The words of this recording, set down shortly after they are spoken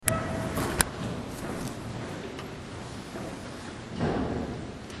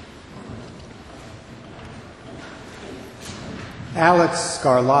Alex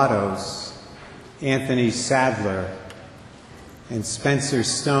Skarlatos, Anthony Sadler, and Spencer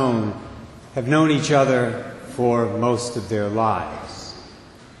Stone have known each other for most of their lives.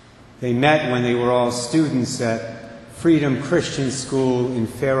 They met when they were all students at Freedom Christian School in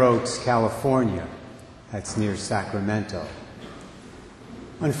Fair Oaks, California. That's near Sacramento.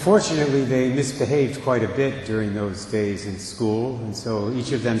 Unfortunately, they misbehaved quite a bit during those days in school, and so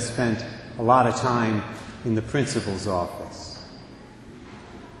each of them spent a lot of time in the principal's office.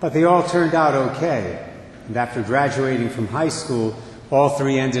 But they all turned out okay, and after graduating from high school, all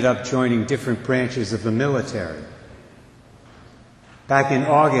three ended up joining different branches of the military. Back in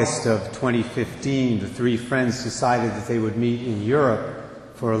August of 2015, the three friends decided that they would meet in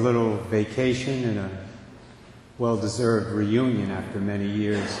Europe for a little vacation and a well-deserved reunion after many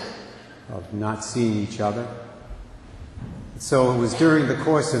years of not seeing each other. So it was during the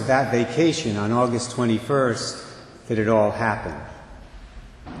course of that vacation, on August 21st, that it all happened.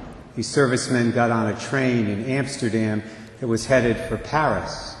 These servicemen got on a train in Amsterdam that was headed for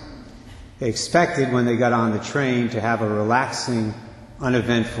Paris. They expected, when they got on the train, to have a relaxing,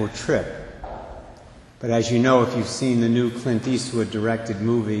 uneventful trip. But as you know, if you've seen the new Clint Eastwood-directed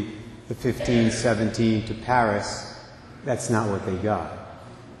movie, The 1517 to Paris, that's not what they got.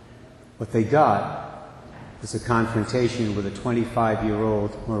 What they got was a confrontation with a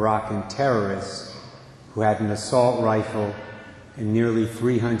 25-year-old Moroccan terrorist who had an assault rifle and nearly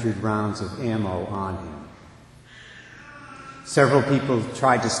 300 rounds of ammo on him. Several people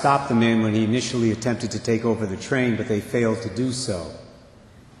tried to stop the man when he initially attempted to take over the train, but they failed to do so.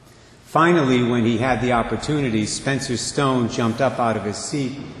 Finally, when he had the opportunity, Spencer Stone jumped up out of his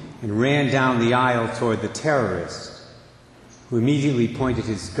seat and ran down the aisle toward the terrorist, who immediately pointed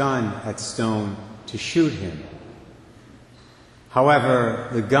his gun at Stone to shoot him. However,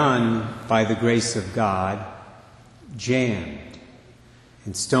 the gun, by the grace of God, jammed,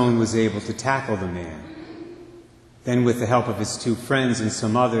 and Stone was able to tackle the man. Then, with the help of his two friends and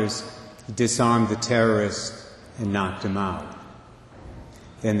some others, he disarmed the terrorist and knocked him out.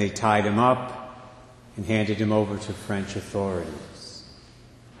 Then they tied him up and handed him over to French authorities.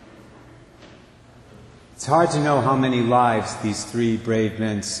 It's hard to know how many lives these three brave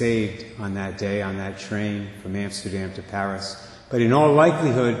men saved on that day, on that train from Amsterdam to Paris, but in all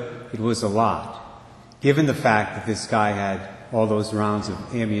likelihood, it was a lot, given the fact that this guy had all those rounds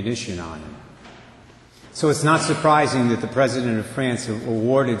of ammunition on him. So it's not surprising that the President of France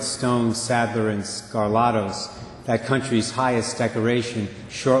awarded Stone, Sadler, and Skarlatos that country's highest decoration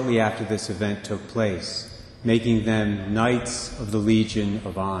shortly after this event took place, making them Knights of the Legion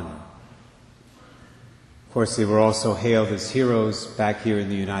of Honor. Of course, they were also hailed as heroes back here in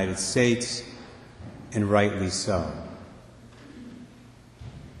the United States, and rightly so.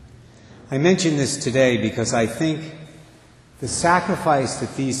 I mention this today because I think the sacrifice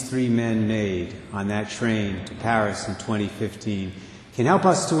that these three men made on that train to Paris in 2015 can help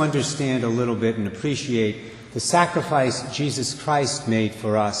us to understand a little bit and appreciate the sacrifice Jesus Christ made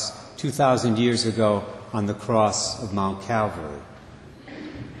for us 2,000 years ago on the cross of Mount Calvary.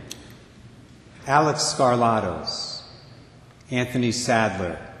 Alex Skarlatos, Anthony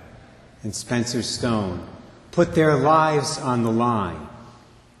Sadler, and Spencer Stone put their lives on the line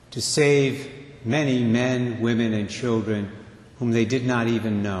to save many men, women, and children whom they did not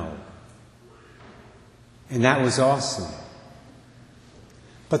even know. And that was awesome.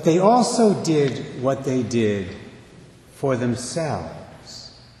 But they also did what they did for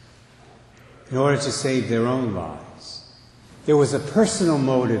themselves in order to save their own lives. There was a personal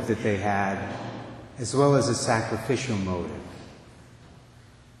motive that they had, as well as a sacrificial motive.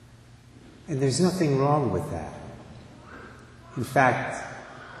 And there's nothing wrong with that. In fact,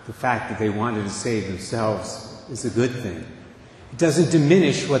 the fact that they wanted to save themselves is a good thing. It doesn't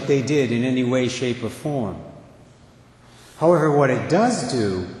diminish what they did in any way, shape, or form. However, what it does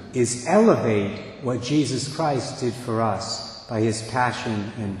do is elevate what Jesus Christ did for us by his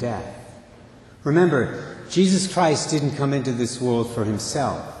passion and death. Remember, Jesus Christ didn't come into this world for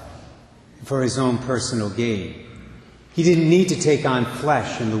himself, for his own personal gain. He didn't need to take on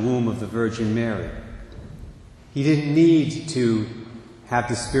flesh in the womb of the Virgin Mary. He didn't need to have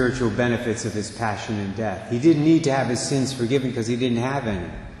the spiritual benefits of his passion and death. He didn't need to have his sins forgiven because he didn't have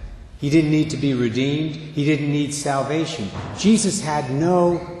any. He didn't need to be redeemed. He didn't need salvation. Jesus had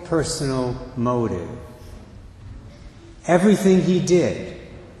no personal motive. Everything he did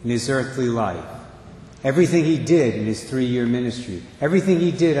in his earthly life, everything he did in his 3-year ministry, everything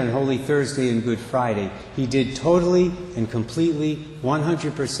he did on Holy Thursday and Good Friday, he did totally and completely,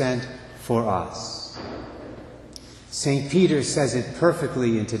 100% for us. St. Peter says it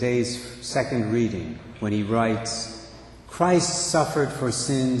perfectly in today's second reading when he writes, Christ suffered for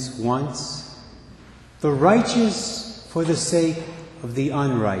sins once, the righteous for the sake of the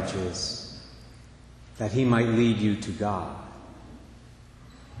unrighteous, that he might lead you to God.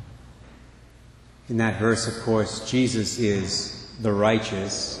 In that verse, of course, Jesus is the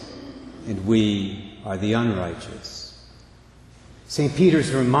righteous, and we are the unrighteous. St.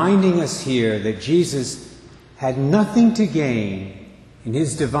 Peter's reminding us here that Jesus had nothing to gain in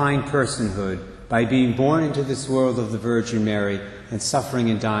his divine personhood by being born into this world of the Virgin Mary and suffering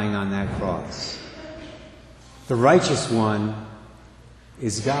and dying on that cross. The righteous one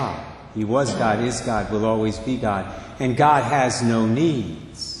is God. He was God, is God, will always be God. And God has no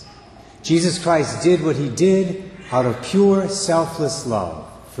needs. Jesus Christ did what he did out of pure, selfless love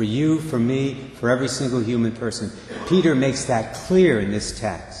for you, for me, for every single human person. Peter makes that clear in this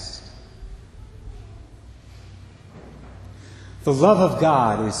text. The love of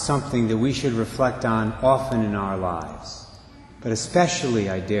God is something that we should reflect on often in our lives, but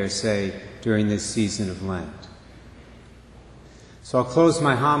especially, I dare say, during this season of Lent. So I'll close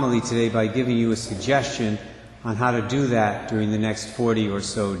my homily today by giving you a suggestion on how to do that during the next 40 or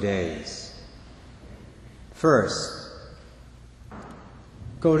so days. First,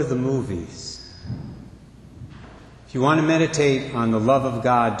 go to the movies. If you want to meditate on the love of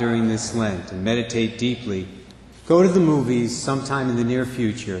God during this Lent and meditate deeply, go to the movies sometime in the near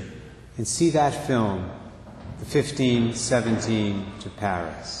future and see that film, The 1517 to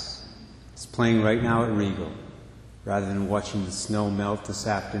Paris. It's playing right now at Regal. Rather than watching the snow melt this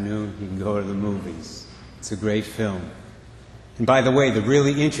afternoon, you can go to the movies. It's a great film. And by the way, the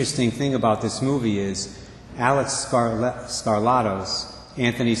really interesting thing about this movie is Alex Skarlatos,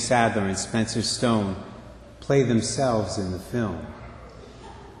 Anthony Sadler, and Spencer Stone play themselves in the film.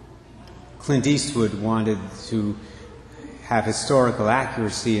 Clint Eastwood wanted to have historical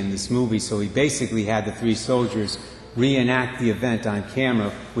accuracy in this movie, so he basically had the three soldiers reenact the event on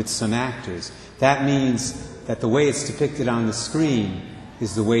camera with some actors. That means that the way it's depicted on the screen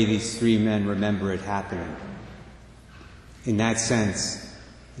is the way these three men remember it happening. In that sense,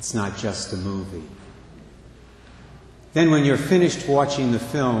 it's not just a movie. Then when you're finished watching the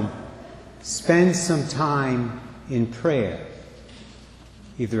film, spend some time in prayer,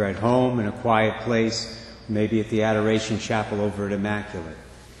 either at home in a quiet place, maybe at the Adoration Chapel over at Immaculate.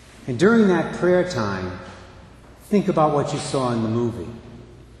 And during that prayer time, think about what you saw in the movie.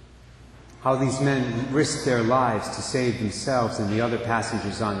 How these men risked their lives to save themselves and the other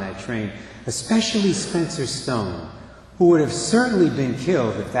passengers on that train, especially Spencer Stone, who would have certainly been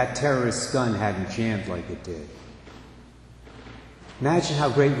killed if that terrorist's gun hadn't jammed like it did. Imagine how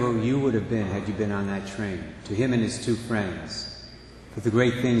grateful you would have been had you been on that train, to him and his two friends, for the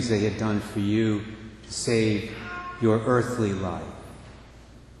great things they had done for you to save your earthly life.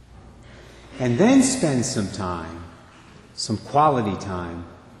 And then spend some time, some quality time,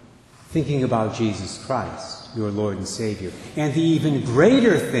 thinking about Jesus Christ, your Lord and Savior, and the even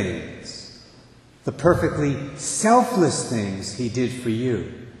greater things, the perfectly selfless things he did for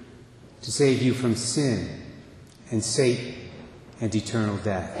you to save you from sin and Satan and eternal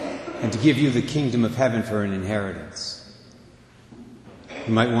death, and to give you the kingdom of heaven for an inheritance.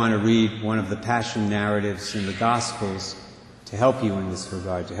 You might want to read one of the Passion narratives in the Gospels to help you in this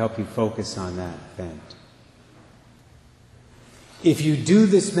regard, to help you focus on that event. If you do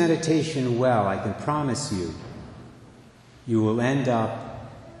this meditation well, I can promise you, you will end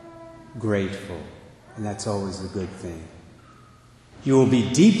up grateful, and that's always a good thing. You will be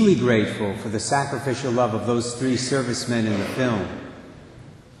deeply grateful for the sacrificial love of those three servicemen in the film,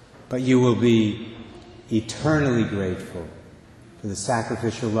 but you will be eternally grateful for the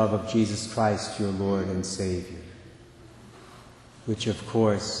sacrificial love of Jesus Christ, your Lord and Savior, which, of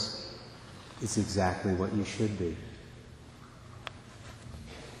course, is exactly what you should be.